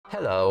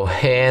Hello,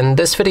 in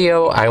this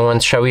video I want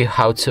to show you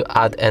how to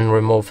add and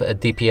remove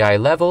DPI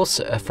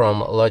levels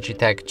from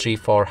Logitech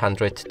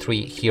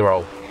G403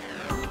 Hero.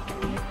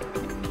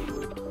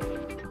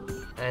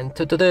 And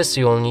to do this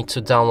you will need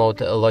to download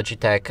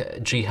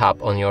Logitech G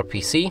Hub on your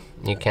PC.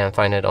 You can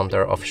find it on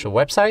their official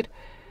website.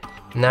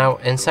 Now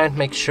inside,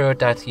 make sure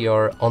that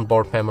your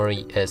onboard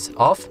memory is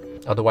off,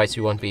 otherwise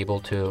you won't be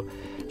able to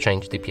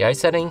change DPI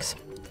settings.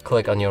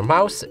 Click on your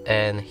mouse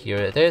and here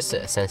it is,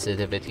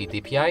 sensitivity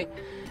DPI.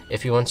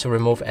 If you want to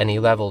remove any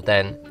level,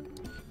 then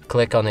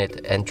click on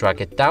it and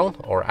drag it down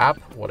or up,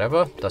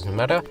 whatever, doesn't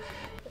matter,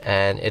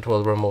 and it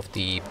will remove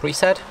the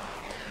preset.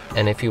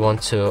 And if you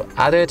want to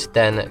add it,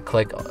 then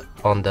click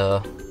on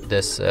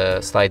this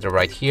slider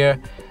right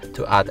here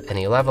to add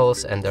any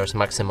levels, and there's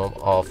maximum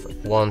of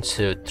 1,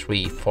 2,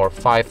 3, 4,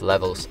 5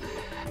 levels.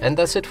 And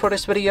that's it for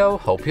this video.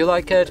 Hope you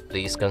like it.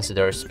 Please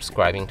consider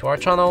subscribing to our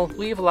channel,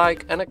 leave a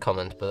like and a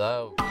comment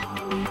below.